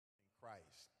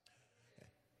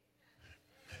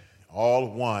all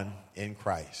one in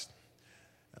Christ.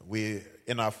 We're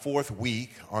in our fourth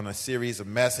week on a series of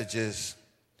messages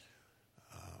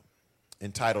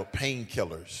entitled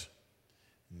Painkillers.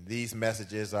 These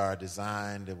messages are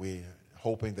designed, and we're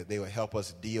hoping that they will help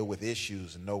us deal with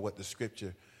issues and know what the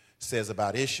Scripture says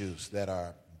about issues that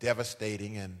are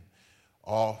devastating and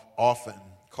often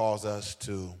cause us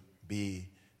to be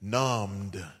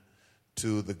numbed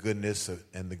to the goodness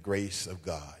and the grace of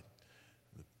God.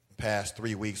 The past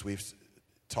 3 weeks we've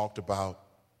talked about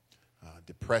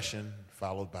depression,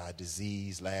 followed by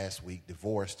disease. Last week,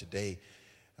 divorce. Today,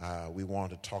 we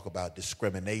want to talk about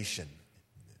discrimination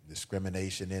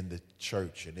in the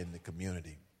church and in the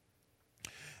community.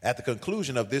 At the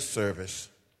conclusion of this service,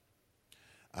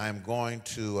 I'm going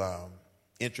to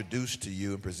introduce to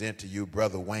you and present to you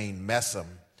Brother Wayne Messam,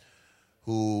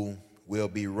 who will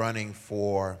be running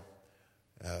for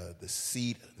a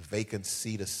seat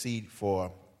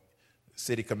for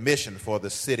city commission for the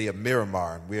city of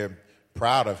Miramar. And we're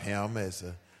proud of him as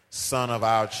a son of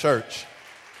our church.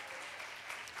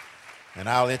 And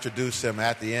I'll introduce him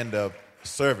at the end of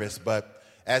service. But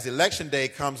as election day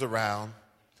comes around,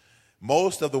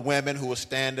 most of the women who will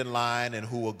stand in line and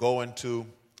who will go into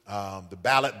the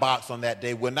ballot box on that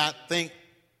day will not think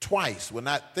twice, will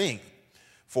not think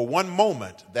for one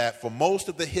moment that for most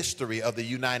of the history of the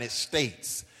United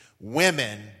States,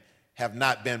 women have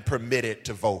not been permitted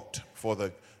to vote. For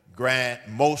the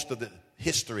most of the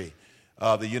history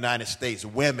of the United States,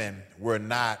 women were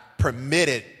not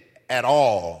permitted at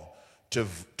all to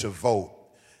vote.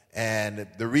 And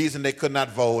the reason they could not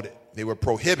vote, they were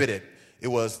prohibited. It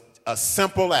was a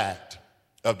simple act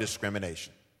of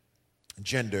discrimination,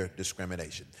 gender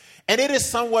discrimination. And it is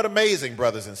somewhat amazing,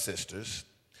 brothers and sisters,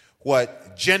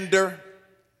 what gender,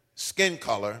 skin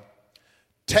color,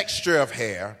 texture of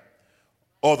hair,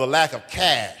 or the lack of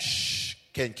cash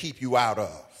can keep you out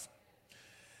of.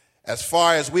 As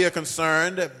far as we are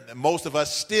concerned, most of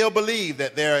us still believe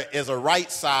that there is a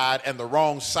right side and the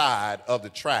wrong side of the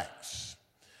tracks.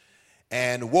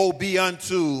 And woe be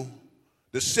unto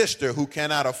the sister who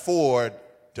cannot afford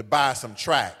to buy some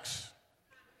tracks.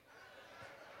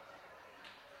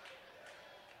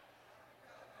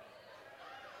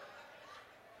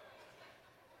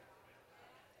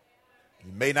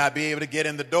 You may not be able to get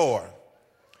in the door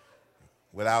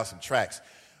without some tracks.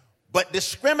 But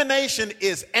discrimination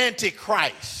is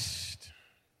anti-Christ.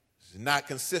 It's not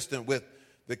consistent with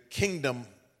the kingdom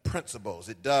principles.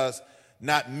 It does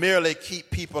not merely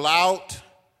keep people out,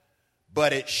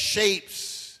 but it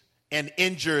shapes and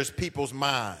injures people's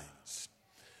minds.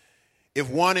 If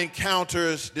one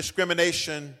encounters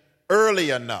discrimination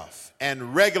early enough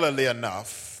and regularly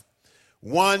enough,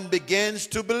 one begins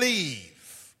to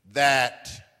believe that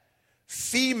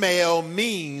female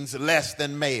means less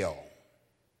than male,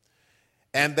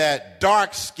 and that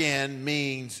dark skin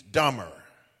means dumber,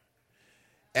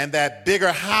 and that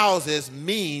bigger houses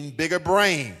mean bigger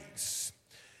brains,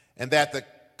 and that the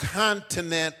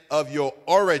continent of your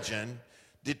origin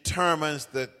determines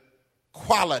the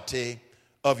quality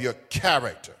of your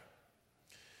character.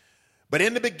 But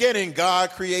in the beginning,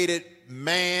 God created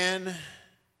man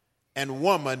and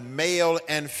woman, male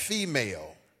and female.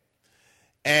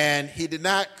 And he did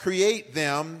not create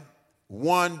them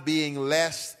one being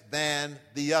less than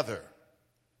the other.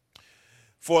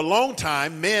 For a long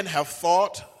time, men have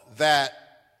thought that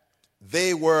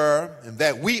they were, and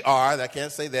that we are, I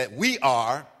can't say that, we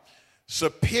are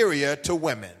superior to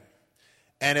women.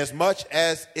 And as much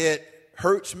as it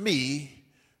hurts me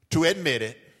to admit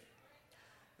it,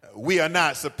 we are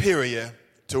not superior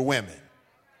to women.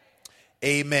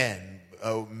 Amen.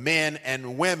 Men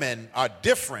and women are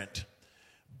different,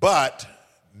 but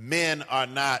men are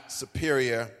not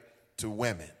superior to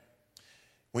women.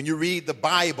 When you read the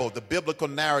Bible, the biblical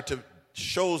narrative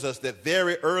shows us that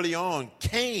very early on,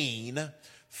 Cain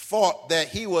thought that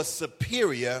he was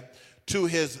superior to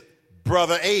his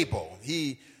brother Abel.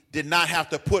 He did not have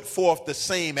to put forth the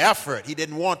same effort. He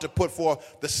didn't want to put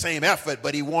forth the same effort,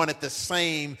 but he wanted the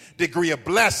same degree of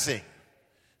blessing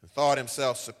and thought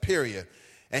himself superior.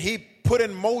 And he put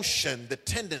in motion the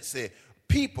tendency,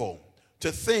 people,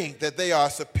 to think that they are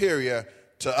superior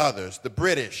to others. The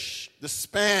British, the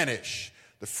Spanish,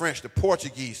 the French, the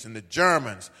Portuguese, and the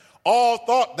Germans all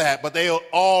thought that, but they are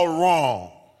all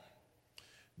wrong.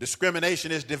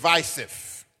 Discrimination is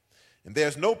divisive, and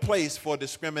there's no place for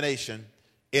discrimination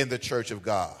in the church of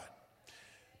God.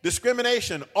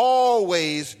 Discrimination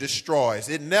always destroys.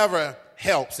 It never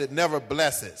helps. It never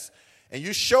blesses. And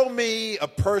you show me a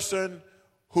person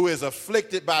who is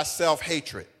afflicted by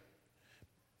self-hatred,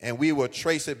 and we will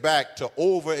trace it back to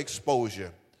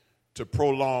overexposure to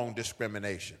prolonged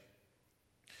discrimination.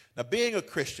 Now, being a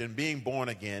Christian, being born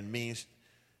again, means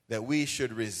that we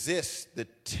should resist the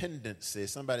tendency,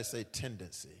 somebody say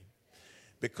tendency,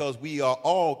 because we are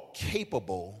all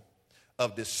capable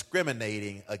of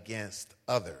discriminating against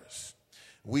others.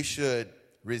 We should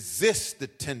resist the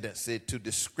tendency to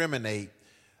discriminate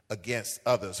against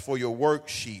others. For your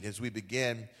worksheet, as we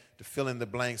begin to fill in the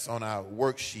blanks on our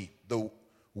worksheet, the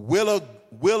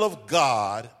will of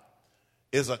God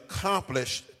is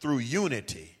accomplished through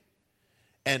unity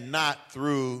and not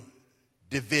through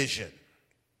division.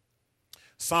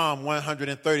 Psalm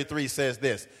 133 says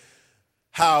this: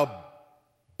 how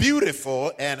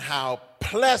beautiful and how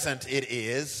pleasant it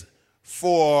is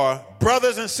for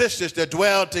brothers and sisters to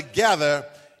dwell together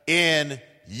in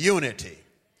unity.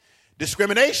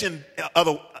 Discrimination,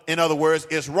 in other words,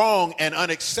 is wrong and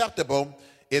unacceptable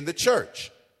in the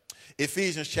church.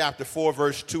 Ephesians chapter 4,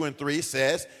 verse 2 and 3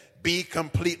 says, be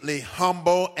completely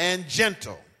humble and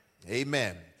gentle.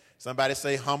 Amen. Somebody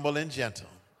say humble and gentle.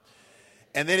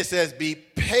 And then it says, be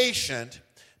patient,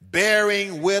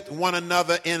 bearing with one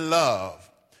another in love.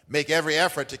 Make every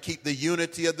effort to keep the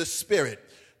unity of the Spirit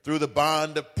through the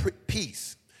bond of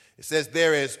peace. It says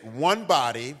there is one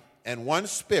body and one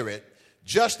Spirit,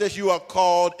 just as you are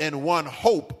called in one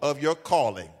hope of your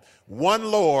calling,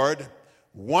 one Lord,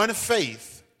 one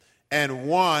faith, and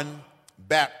one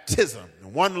baptism.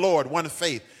 One Lord, one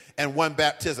faith, and one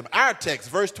baptism. Our text,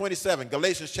 verse 27,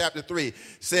 Galatians chapter 3,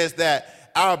 says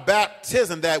that our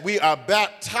baptism, that we are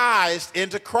baptized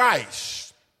into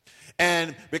Christ.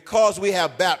 And because we are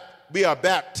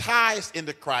baptized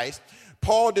into Christ,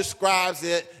 Paul describes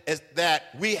it as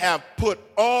that we have put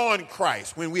on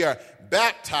Christ. When we are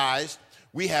baptized,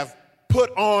 we have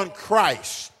put on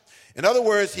Christ. In other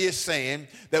words, he is saying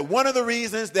that one of the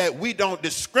reasons that we don't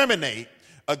discriminate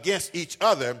against each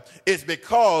other is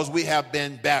because we have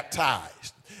been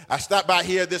baptized. I stopped by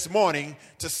here this morning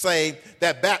to say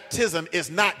that baptism is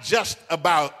not just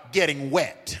about getting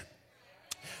wet.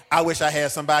 I wish I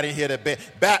had somebody in here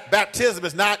that baptism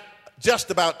is not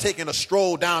just about taking a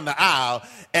stroll down the aisle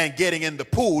and getting in the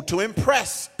pool to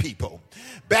impress people.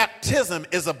 Baptism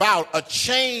is about a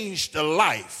changed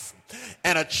life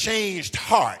and a changed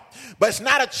heart. But it's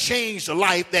not a changed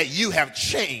life that you have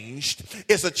changed.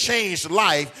 It's a changed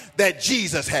life that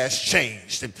Jesus has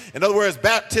changed. In other words,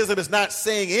 baptism is not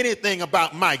saying anything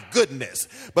about my goodness,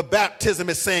 but baptism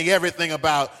is saying everything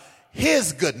about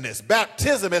his goodness.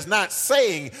 Baptism is not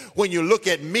saying when you look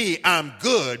at me, I'm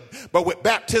good, but what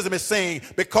baptism is saying,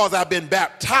 because I've been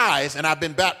baptized and I've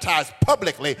been baptized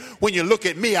publicly, when you look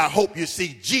at me, I hope you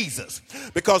see Jesus.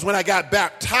 Because when I got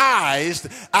baptized,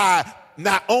 I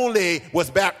not only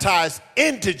was baptized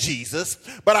into Jesus,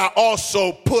 but I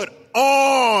also put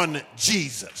on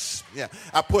Jesus. Yeah,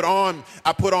 I put on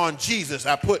Jesus.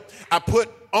 I put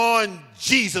on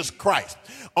Jesus Christ.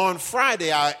 On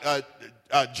Friday, I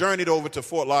journeyed over to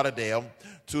Fort Lauderdale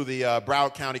to the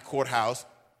Broward County Courthouse,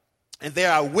 and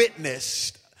there I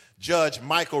witnessed Judge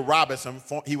Michael Robinson.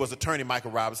 He was attorney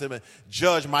Michael Robinson, but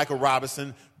Judge Michael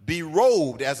Robinson be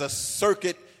robed as a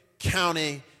circuit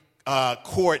county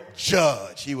court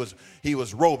judge. He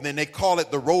was robed, and they call it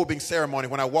the robing ceremony.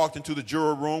 When I walked into the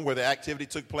juror room where the activity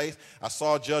took place, I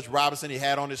saw Judge Robinson. He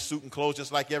had on his suit and clothes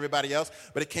just like everybody else,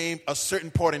 but it came a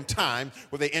certain point in time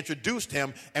where they introduced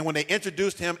him, and when they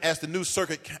introduced him as the new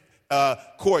circuit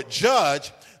court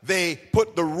judge, they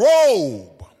put the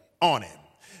robe on him.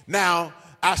 Now,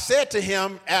 I said to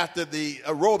him after the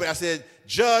robe, I said,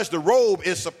 Judge, the robe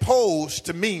is supposed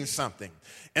to mean something.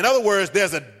 In other words,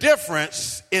 there's a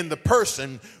difference in the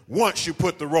person once you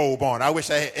put the robe on. I wish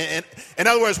in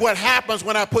other words, what happens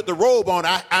when I put the robe on,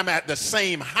 I'm at the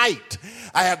same height.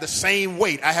 I have the same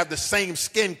weight. I have the same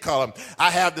skin color.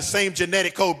 I have the same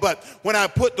genetic code. But when I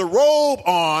put the robe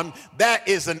on, that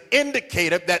is an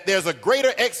indicator that there's a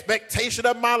greater expectation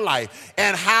of my life.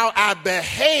 And how I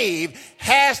behave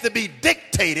has to be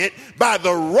dictated by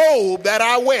the robe that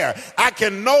I wear. I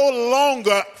can no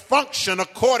longer function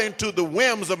according to the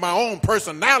whims of my own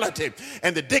personality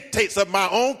and the dictates of my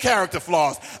own character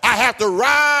flaws. I have to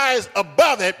rise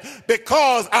above it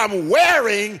because I'm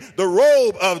wearing the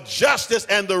robe of justice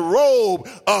and the robe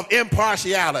of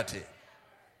impartiality.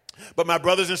 But my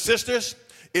brothers and sisters,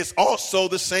 it's also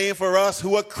the same for us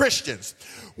who are Christians.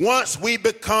 Once we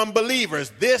become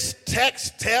believers, this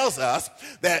text tells us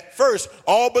that first,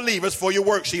 all believers, for your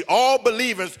worksheet, all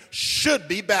believers should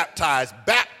be baptized.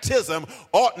 Baptism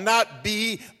ought not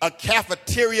be a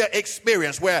cafeteria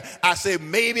experience where I say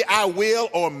maybe I will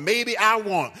or maybe I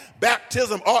won't.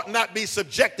 Baptism ought not be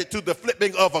subjected to the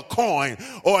flipping of a coin,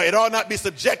 or it ought not be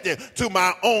subjected to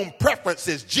my own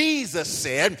preferences. Jesus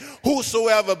said,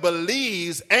 whosoever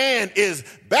believes and is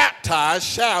baptized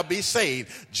shall be saved.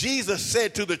 Jesus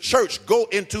said to the church, go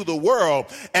into the world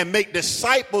and make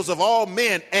disciples of all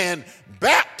men and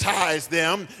baptize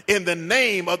them in the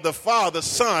name of the Father,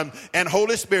 Son, and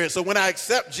Holy Spirit. So when I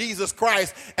accept Jesus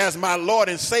Christ as my Lord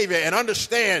and Savior and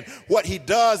understand what he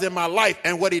does in my life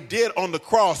and what he did on the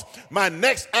cross, my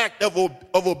next act of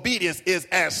obedience is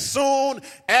as soon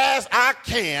as I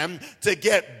can to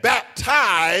get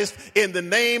baptized in the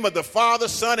name of the Father,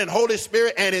 Son, and Holy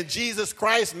Spirit, and in Jesus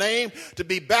Christ's name to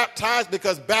be baptized,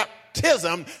 because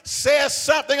baptism says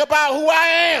something about who I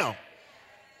am.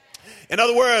 In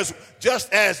other words,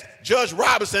 just as Judge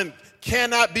Robinson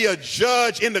cannot be a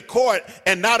judge in the court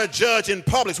and not a judge in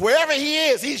public, wherever he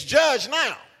is, he's judge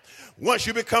now. Once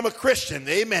you become a Christian,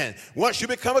 amen. Once you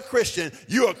become a Christian,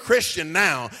 you're a Christian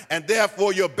now. And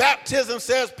therefore, your baptism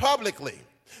says publicly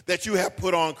that you have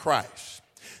put on Christ.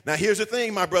 Now, here's the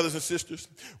thing, my brothers and sisters.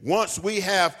 Once we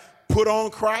have put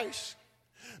on Christ,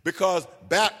 because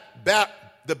the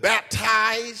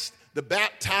baptized,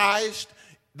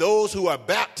 those who are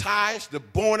baptized, the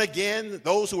born again,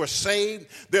 those who are saved,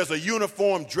 there's a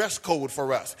uniform dress code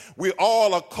for us. We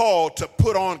all are called to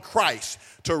put on Christ,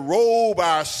 to robe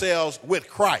ourselves with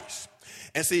Christ.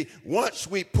 And see, once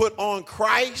we put on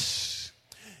Christ,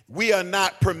 we are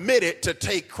not permitted to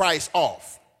take Christ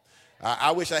off.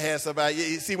 I wish I had somebody.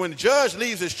 You see, when the judge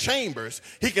leaves his chambers,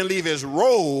 he can leave his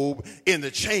robe in the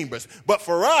chambers. But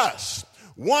for us,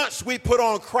 once we put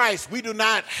on Christ, we do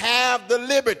not have the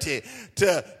liberty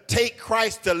to take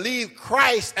Christ, to leave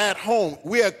Christ at home.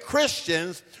 We are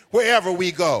Christians wherever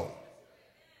we go.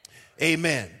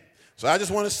 Amen. So I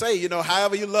just want to say,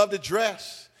 however you love to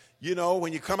dress,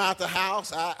 when you come out the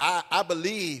house, I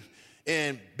believe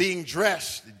in being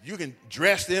dressed. You can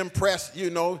dress to impress,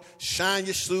 shine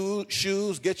your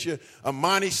shoes, get your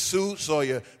Armani suits or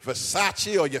your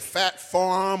Versace or your Fat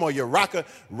Farm or your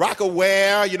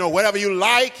Rockaware, whatever you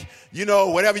like,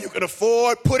 whatever you can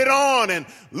afford, put it on and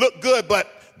look good. But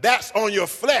that's on your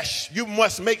flesh. You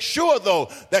must make sure, though,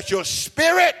 that your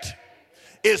spirit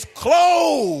is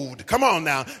clothed. Come on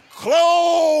now.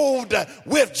 Clothed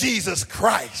with Jesus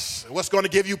Christ. What's going to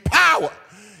give you power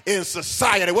in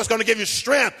society? What's going to give you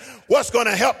strength? What's going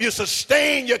to help you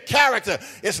sustain your character?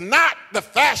 It's not the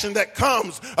fashion that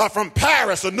comes from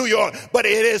Paris or New York, but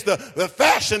it is the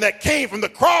fashion that came from the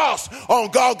cross on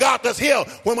Golgotha's hill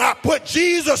when I put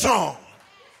Jesus on.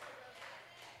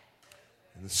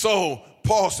 And so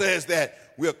Paul says that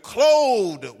we're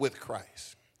clothed with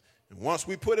Christ. And once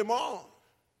we put him on,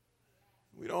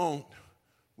 we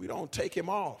don't take him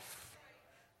off.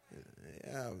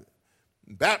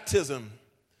 Baptism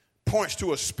points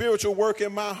to a spiritual work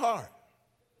in my heart.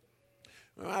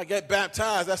 When I get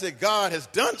baptized, I say, God has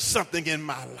done something in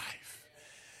my life.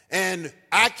 And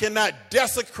I cannot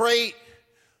desecrate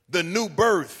the new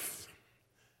birth.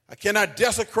 I cannot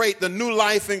desecrate the new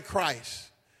life in Christ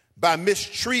by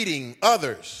mistreating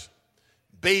others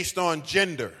based on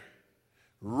gender,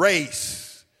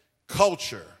 race,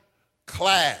 culture,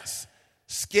 class,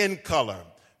 skin color,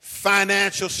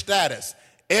 financial status,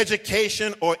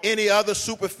 education, or any other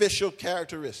superficial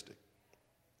characteristic.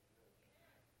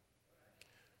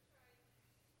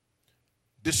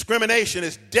 Discrimination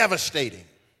is devastating.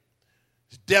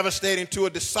 It's devastating to a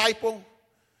disciple,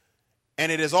 and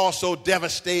it is also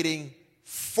devastating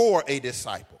for a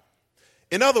disciple.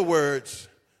 In other words,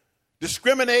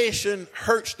 discrimination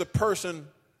hurts the person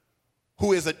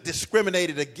who is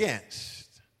discriminated against,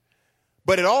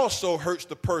 but it also hurts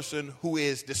the person who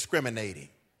is discriminating.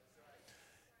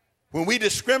 When we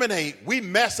discriminate, we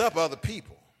mess up other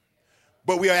people,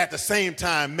 but we are at the same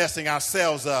time messing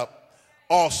ourselves up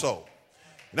also.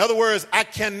 In other words, I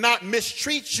cannot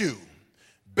mistreat you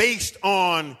based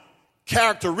on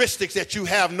characteristics that you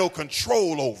have no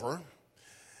control over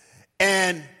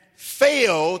and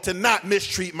fail to not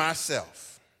mistreat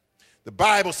myself. The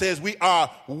Bible says we are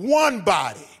one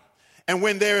body. And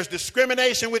when there is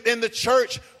discrimination within the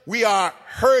church, we are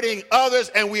hurting others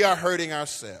and we are hurting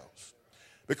ourselves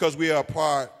because we are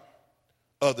part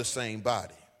of the same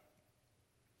body.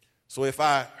 So if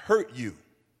I hurt you,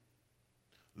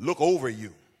 look over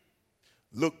you,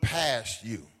 look past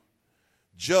you,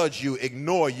 judge you,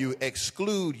 ignore you,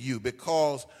 exclude you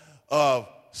because of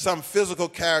some physical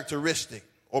characteristic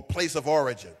or place of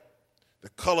origin, the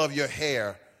color of your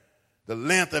hair, the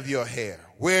length of your hair,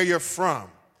 where you're from,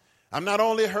 I'm not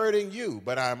only hurting you,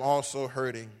 but I'm also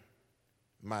hurting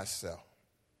myself.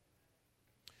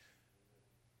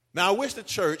 Now, I wish the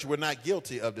church were not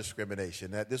guilty of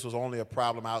discrimination, that this was only a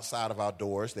problem outside of our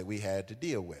doors that we had to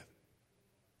deal with.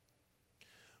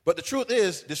 But the truth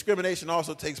is, discrimination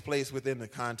also takes place within the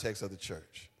context of the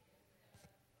church.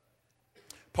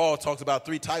 Paul talks about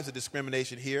three types of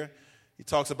discrimination here. He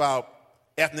talks about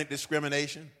ethnic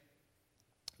discrimination.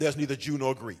 There's neither Jew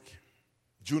nor Greek,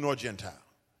 Jew nor Gentile.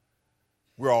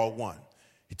 We're all one.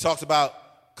 He talks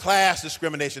about class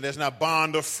discrimination. There's not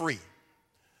bond or free.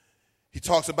 He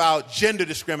talks about gender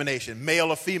discrimination,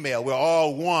 male or female. We're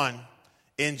all one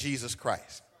in Jesus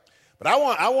Christ. But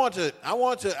I want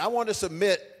to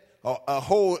submit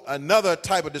another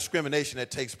type of discrimination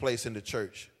that takes place in the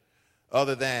church,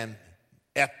 other than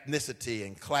ethnicity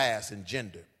and class and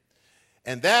gender,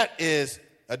 and that is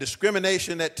a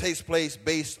discrimination that takes place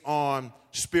based on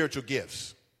spiritual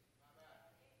gifts,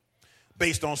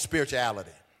 based on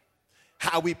spirituality,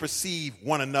 how we perceive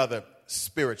one another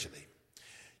spiritually.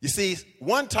 You see,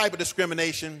 one type of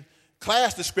discrimination,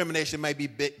 class discrimination, may be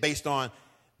based on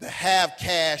the have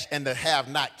cash and the have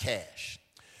not cash.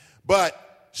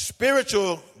 But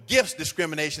spiritual gifts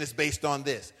discrimination is based on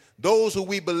this. Those who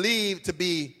we believe to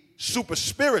be super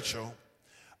spiritual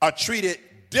are treated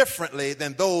differently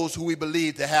than those who we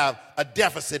believe to have a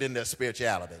deficit in their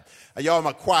spirituality. Y'all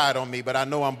are quiet on me, but I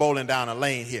know I'm bowling down a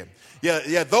lane here.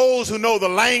 Yeah, those who know the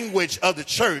language of the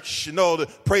church,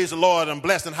 praise the Lord, I'm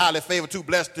blessed and highly favored, too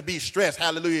blessed to be stressed.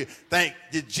 Hallelujah. Thank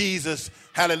you, Jesus.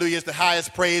 Hallelujah is the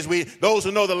highest praise. Those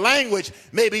who know the language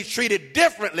may be treated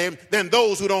differently than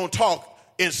those who don't talk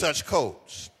in such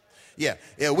codes. Yeah,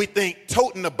 we think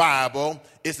toting the Bible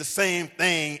is the same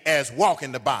thing as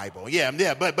walking the Bible.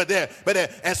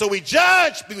 And so we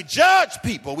judge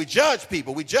people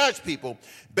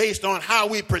based on how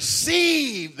we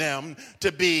perceive them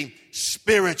to be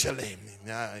spiritually.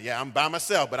 I'm by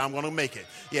myself, but I'm going to make it.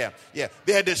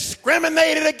 They're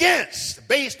discriminated against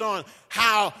based on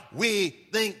how we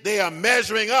think they are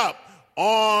measuring up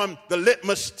on the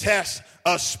litmus test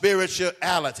of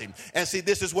spirituality. And see,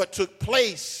 this is what took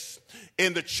place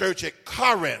in the church at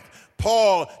Corinth.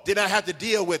 Paul did not have to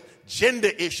deal with gender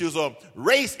issues or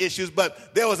race issues,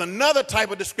 but there was another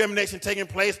type of discrimination taking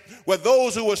place where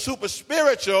those who were super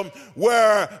spiritual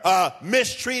were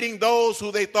mistreating those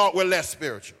who they thought were less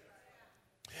spiritual.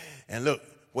 And look,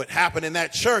 what happened in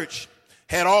that church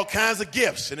had all kinds of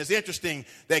gifts. And it's interesting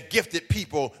that gifted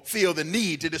people feel the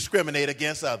need to discriminate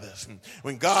against others.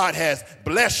 When God has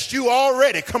blessed you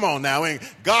already, come on now, when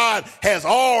God has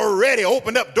already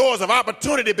opened up doors of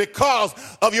opportunity because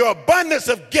of your abundance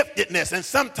of giftedness. And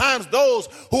sometimes those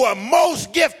who are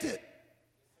most gifted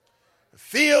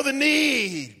feel the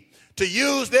need to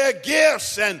use their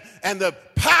gifts and the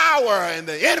power and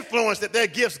the influence that their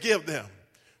gifts give them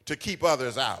to keep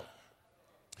others out.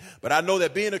 But I know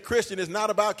that being a Christian is not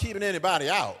about keeping anybody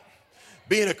out.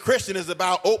 Being a Christian is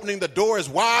about opening the door as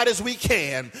wide as we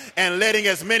can and letting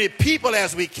as many people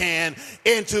as we can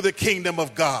into the kingdom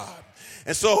of God.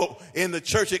 And so in the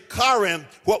church at Corinth,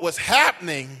 what was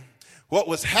happening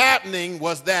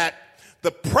was that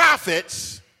the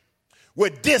prophets were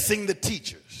dissing the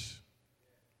teachers.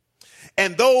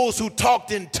 And those who talked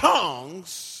in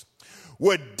tongues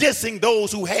were dissing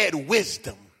those who had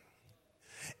wisdom.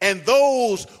 And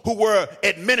those who were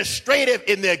administrative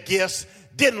in their gifts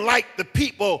didn't like the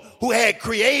people who had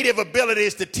creative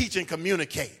abilities to teach and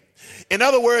communicate. In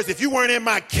other words, if you weren't in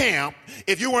my camp,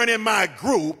 if you weren't in my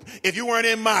group, if you weren't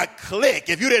in my clique,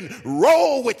 if you didn't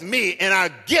roll with me in our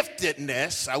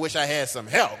giftedness, I wish I had some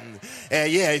help.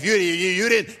 If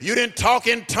you didn't talk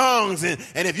in tongues and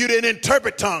if you didn't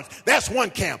interpret tongues, that's one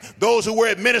camp. Those who were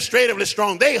administratively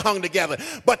strong, they hung together.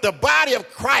 But the body of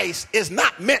Christ is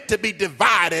not meant to be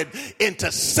divided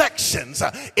into sections.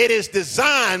 It is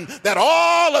designed that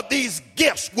all of these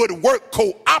gifts would work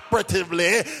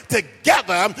cooperatively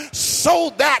together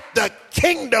so that the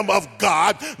kingdom of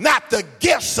God, not the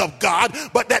gifts of God,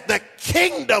 but that the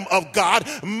kingdom of God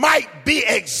might be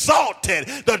exalted.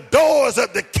 The doors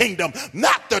of the kingdom,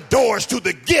 not the doors to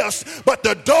the gifts, but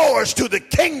the doors to the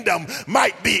kingdom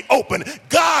might be open.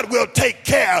 God will take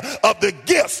care of the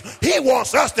gifts. He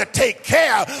wants us to take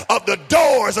care of the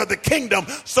doors of the kingdom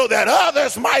so that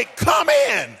others might come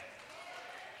in.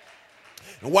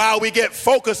 While we get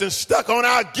focused and stuck on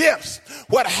our gifts,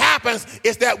 what happens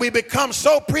is that we become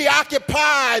so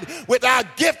preoccupied with our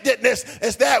giftedness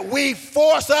is that we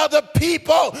force other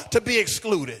people to be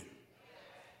excluded.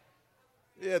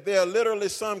 Yeah, there are literally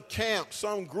some camps,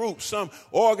 some groups, some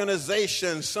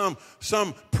organizations,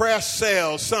 some press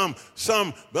cells, some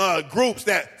groups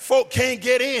that folk can't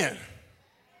get in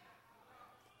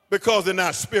because they're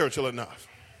not spiritual enough.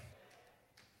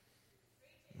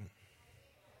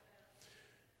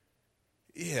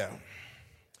 Yeah.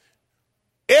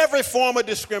 Every form of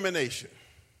discrimination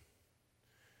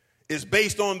is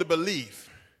based on the belief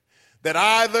that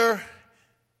either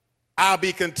I'll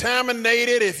be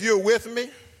contaminated if you're with me,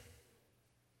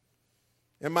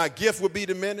 and my gift will be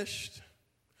diminished,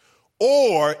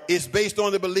 or it's based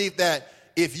on the belief that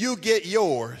if you get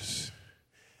yours,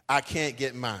 I can't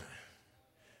get mine.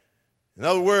 In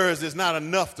other words, there's not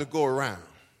enough to go around.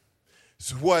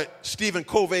 It's what Stephen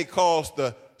Covey calls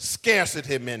the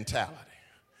scarcity mentality.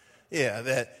 Yeah,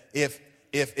 that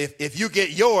if you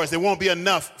get yours, there won't be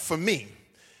enough for me.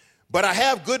 But I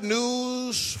have good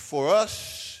news for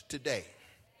us today,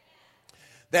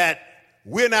 that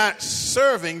we're not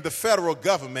serving the federal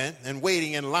government and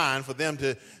waiting in line for them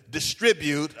to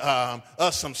distribute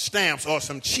us some stamps or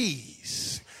some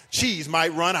cheese. Cheese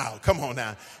might run out. Come on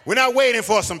now. We're not waiting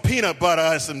for some peanut butter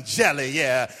and some jelly,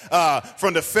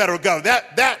 from the federal government.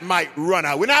 That might run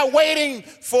out. We're not waiting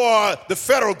for the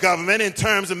federal government in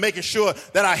terms of making sure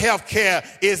that our health care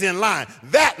is in line.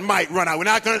 That might run out.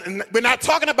 We're not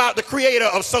talking about the creator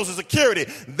of Social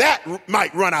Security. That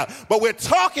might run out. But we're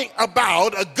talking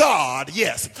about a God,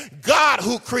 yes, God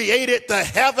who created the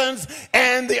heavens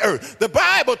and the earth. The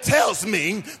Bible tells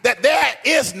me that there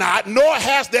is not, nor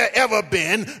has there ever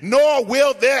been, nor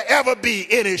will there ever be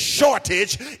any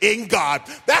shortage in God.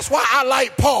 That's why I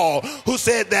like Paul, who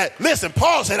said that, listen,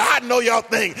 Paul said, I know y'all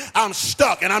think I'm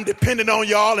stuck and I'm dependent on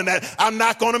y'all and that I'm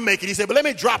not going to make it. He said, but let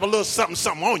me drop a little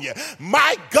something on you.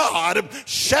 My God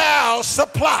shall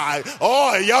supply.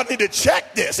 Oh, y'all need to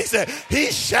check this. He said,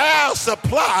 he shall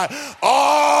supply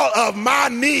all of my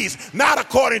needs, not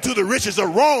according to the riches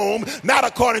of Rome, not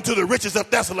according to the riches of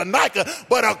Thessalonica,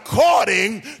 but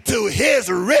according to his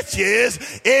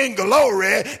riches in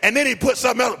glory. And then he put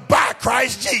something else, by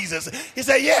Christ Jesus. He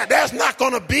said, yeah, there's not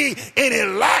going to be any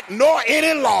lack nor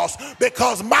any loss,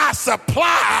 because my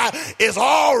supply is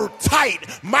all tight.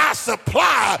 My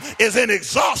supply is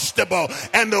inexhaustible,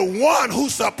 and the one who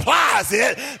supplies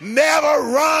it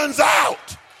never runs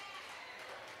out.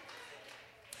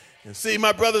 And see,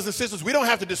 my brothers and sisters, we don't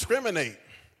have to discriminate,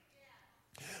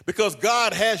 because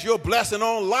God has your blessing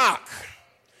on lock.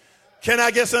 Can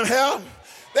I get some help?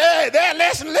 There,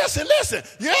 listen.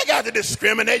 You ain't got to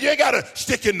discriminate. You ain't got to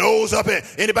stick your nose up at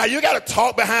anybody. You got to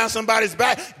talk behind somebody's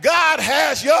back. God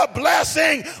has your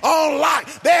blessing on lock.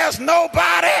 There's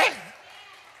nobody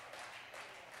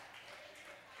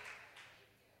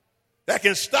that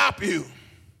can stop you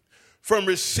from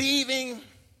receiving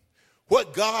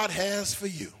what God has for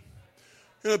you.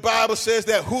 And the Bible says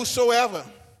that whosoever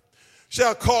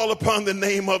shall call upon the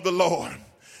name of the Lord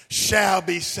shall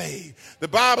be saved. The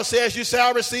Bible says you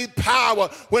shall receive power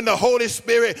when the Holy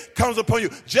Spirit comes upon you.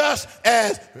 Just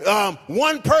as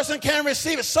one person can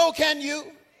receive it, so can you.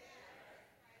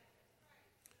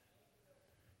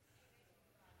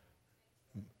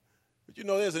 But you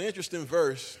know, there's an interesting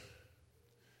verse,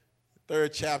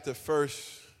 3rd chapter, 1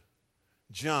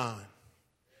 John,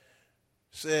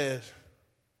 says,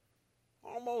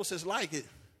 almost as like it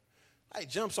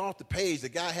jumps off the page. The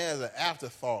guy has an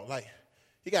afterthought, like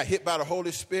he got hit by the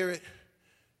Holy Spirit,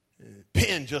 and the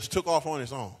pen just took off on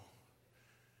its own.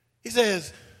 He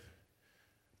says,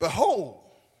 behold,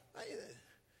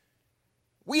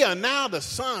 we are now the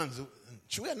sons,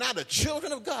 we are now the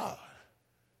children of God.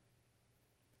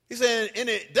 He said, and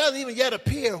it doesn't even yet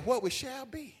appear what we shall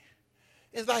be.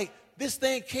 It's like this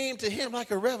thing came to him like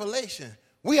a revelation.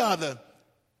 We are the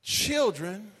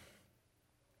children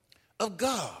of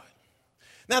God.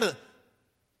 Now, the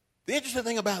interesting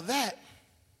thing about that,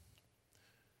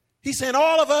 he's saying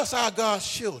all of us are God's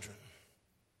children.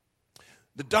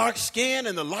 The dark skin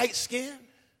and the light skin,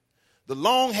 the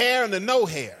long hair and the no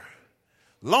hair,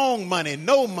 long money,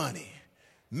 no money,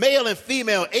 male and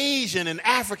female, Asian and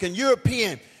African,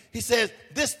 European. He says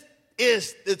this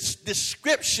is the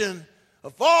description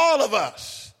of all of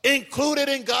us included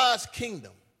in God's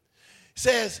kingdom. He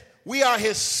says we are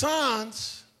his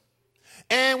sons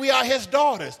and we are his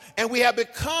daughters, and we have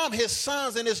become his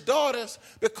sons and his daughters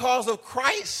because of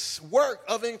Christ's work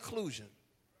of inclusion.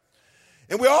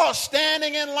 And we're all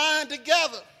standing in line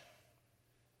together,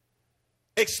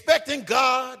 expecting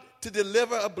God to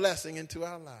deliver a blessing into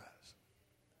our lives.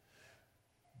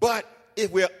 But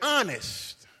if we're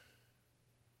honest,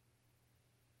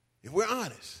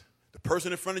 the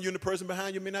person in front of you and the person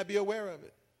behind you may not be aware of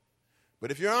it.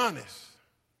 But if you're honest,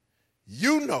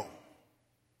 you know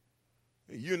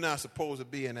you're not supposed to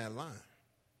be in that line.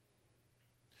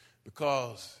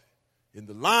 Because in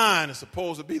the line is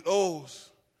supposed to be those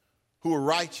who are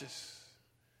righteous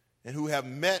and who have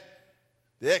met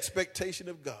the expectation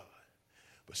of God.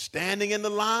 But standing in the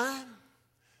line,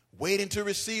 waiting to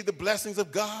receive the blessings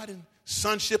of God and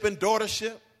sonship and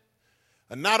daughtership,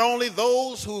 are not only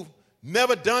those who've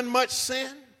never done much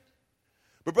sin,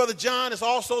 but Brother John, is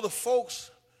also the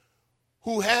folks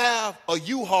who have a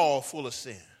U-Haul full of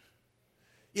sin.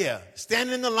 Yeah,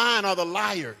 standing in the line are the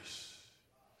liars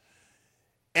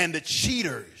and the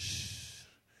cheaters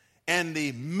and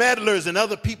the meddlers in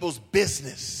other people's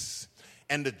business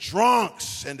and the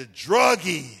drunks and the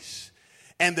druggies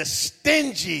and the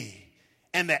stingy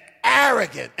and the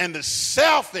arrogant and the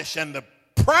selfish and the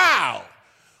proud,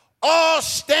 all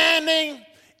standing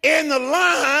in the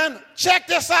line, check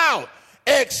this out,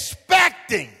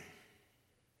 expecting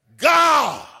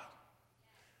God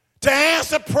to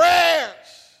answer prayers,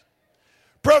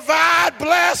 provide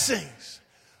blessings,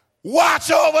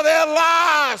 watch over their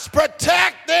lives,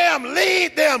 protect them,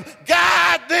 lead them,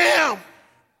 guide them.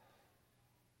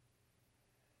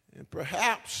 And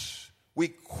perhaps we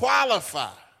qualify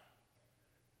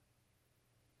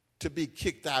to be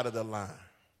kicked out of the line.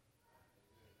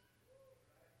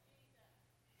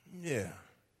 Yeah.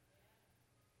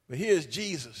 But here's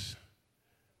Jesus.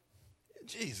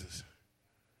 Jesus.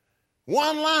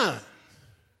 One line.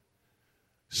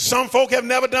 Some folk have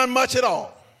never done much at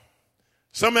all.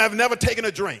 Some have never taken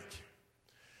a drink.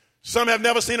 Some have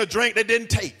never seen a drink they didn't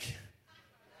take.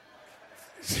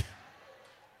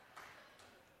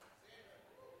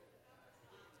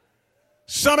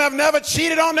 Some have never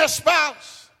cheated on their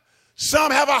spouse.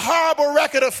 Some have a horrible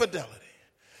record of fidelity.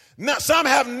 Some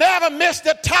have never missed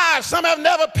a tithe. Some have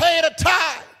never paid a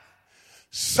tithe.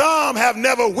 Some have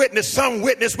never witnessed. Some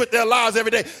witness with their lives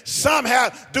every day. Some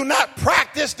do not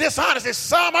practice dishonesty.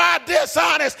 Some are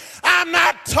dishonest. I'm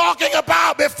not talking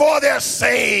about before they're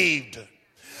saved.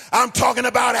 I'm talking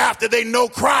about after they know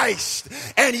Christ.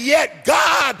 And yet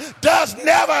God does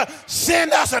never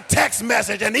send us a text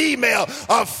message, an email,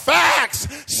 a fax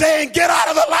saying, get out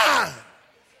of the line.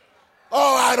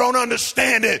 Oh, I don't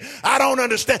understand it. I don't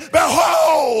understand.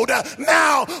 Behold,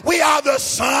 now we are the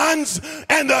sons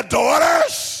and the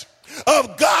daughters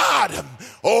of God.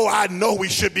 Oh, I know we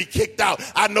should be kicked out.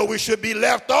 I know we should be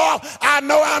left off. I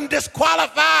know I'm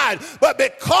disqualified. But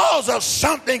because of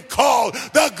something called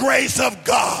the grace of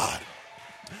God,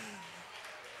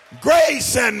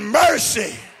 grace and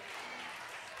mercy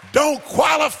don't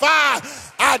qualify.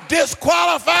 I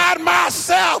disqualified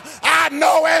myself. I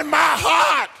know in my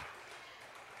heart.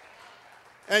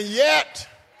 And yet,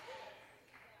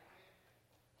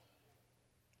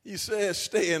 he says,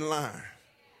 stay in line.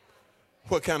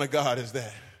 What kind of God is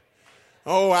that?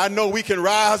 Oh, I know we can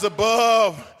rise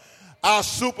above our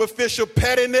superficial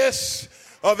pettiness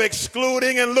of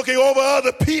excluding and looking over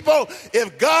other people.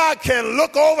 If God can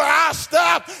look over our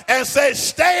stuff and say,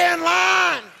 stay in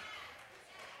line,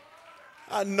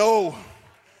 I know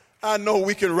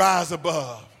we can rise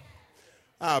above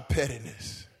our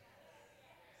pettiness.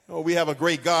 Oh, we have a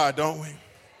great God, don't we?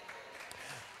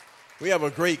 We have a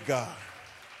great God.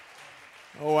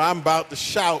 Oh, I'm about to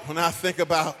shout when I think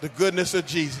about the goodness of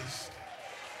Jesus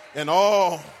and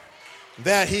all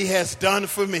that he has done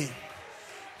for me.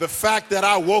 The fact that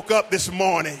I woke up this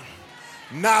morning,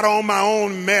 not on my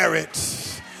own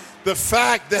merits. The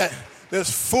fact that there's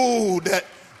food that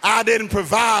I didn't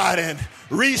provide and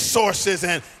resources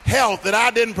and health that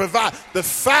I didn't provide. The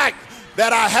fact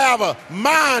that I have a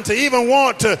mind to even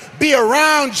want to be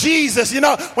around Jesus. You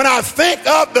know, when I think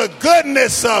of the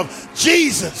goodness of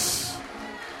Jesus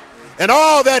and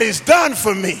all that he's done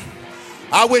for me,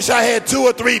 I wish I had 2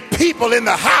 or 3 people in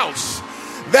the house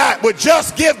that would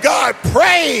just give God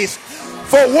praise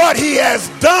for what he has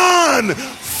done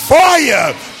for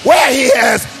you, where he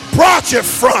has brought you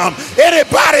from.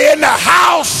 Anybody in the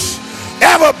house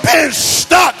ever been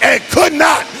stuck and could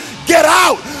not get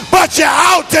out? But you're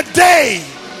out today.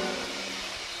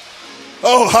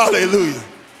 Oh, hallelujah.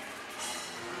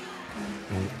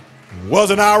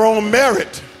 Wasn't our own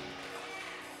merit.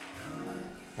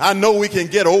 I know we can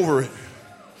get over it.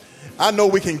 I know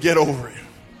we can get over it.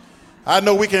 I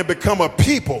know we can become a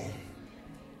people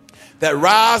that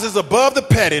rises above the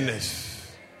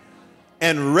pettiness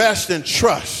and rest and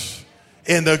trust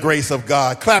in the grace of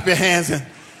God. Clap your hands and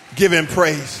give him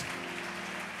praise.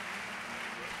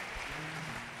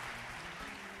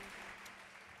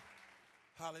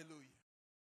 Hallelujah.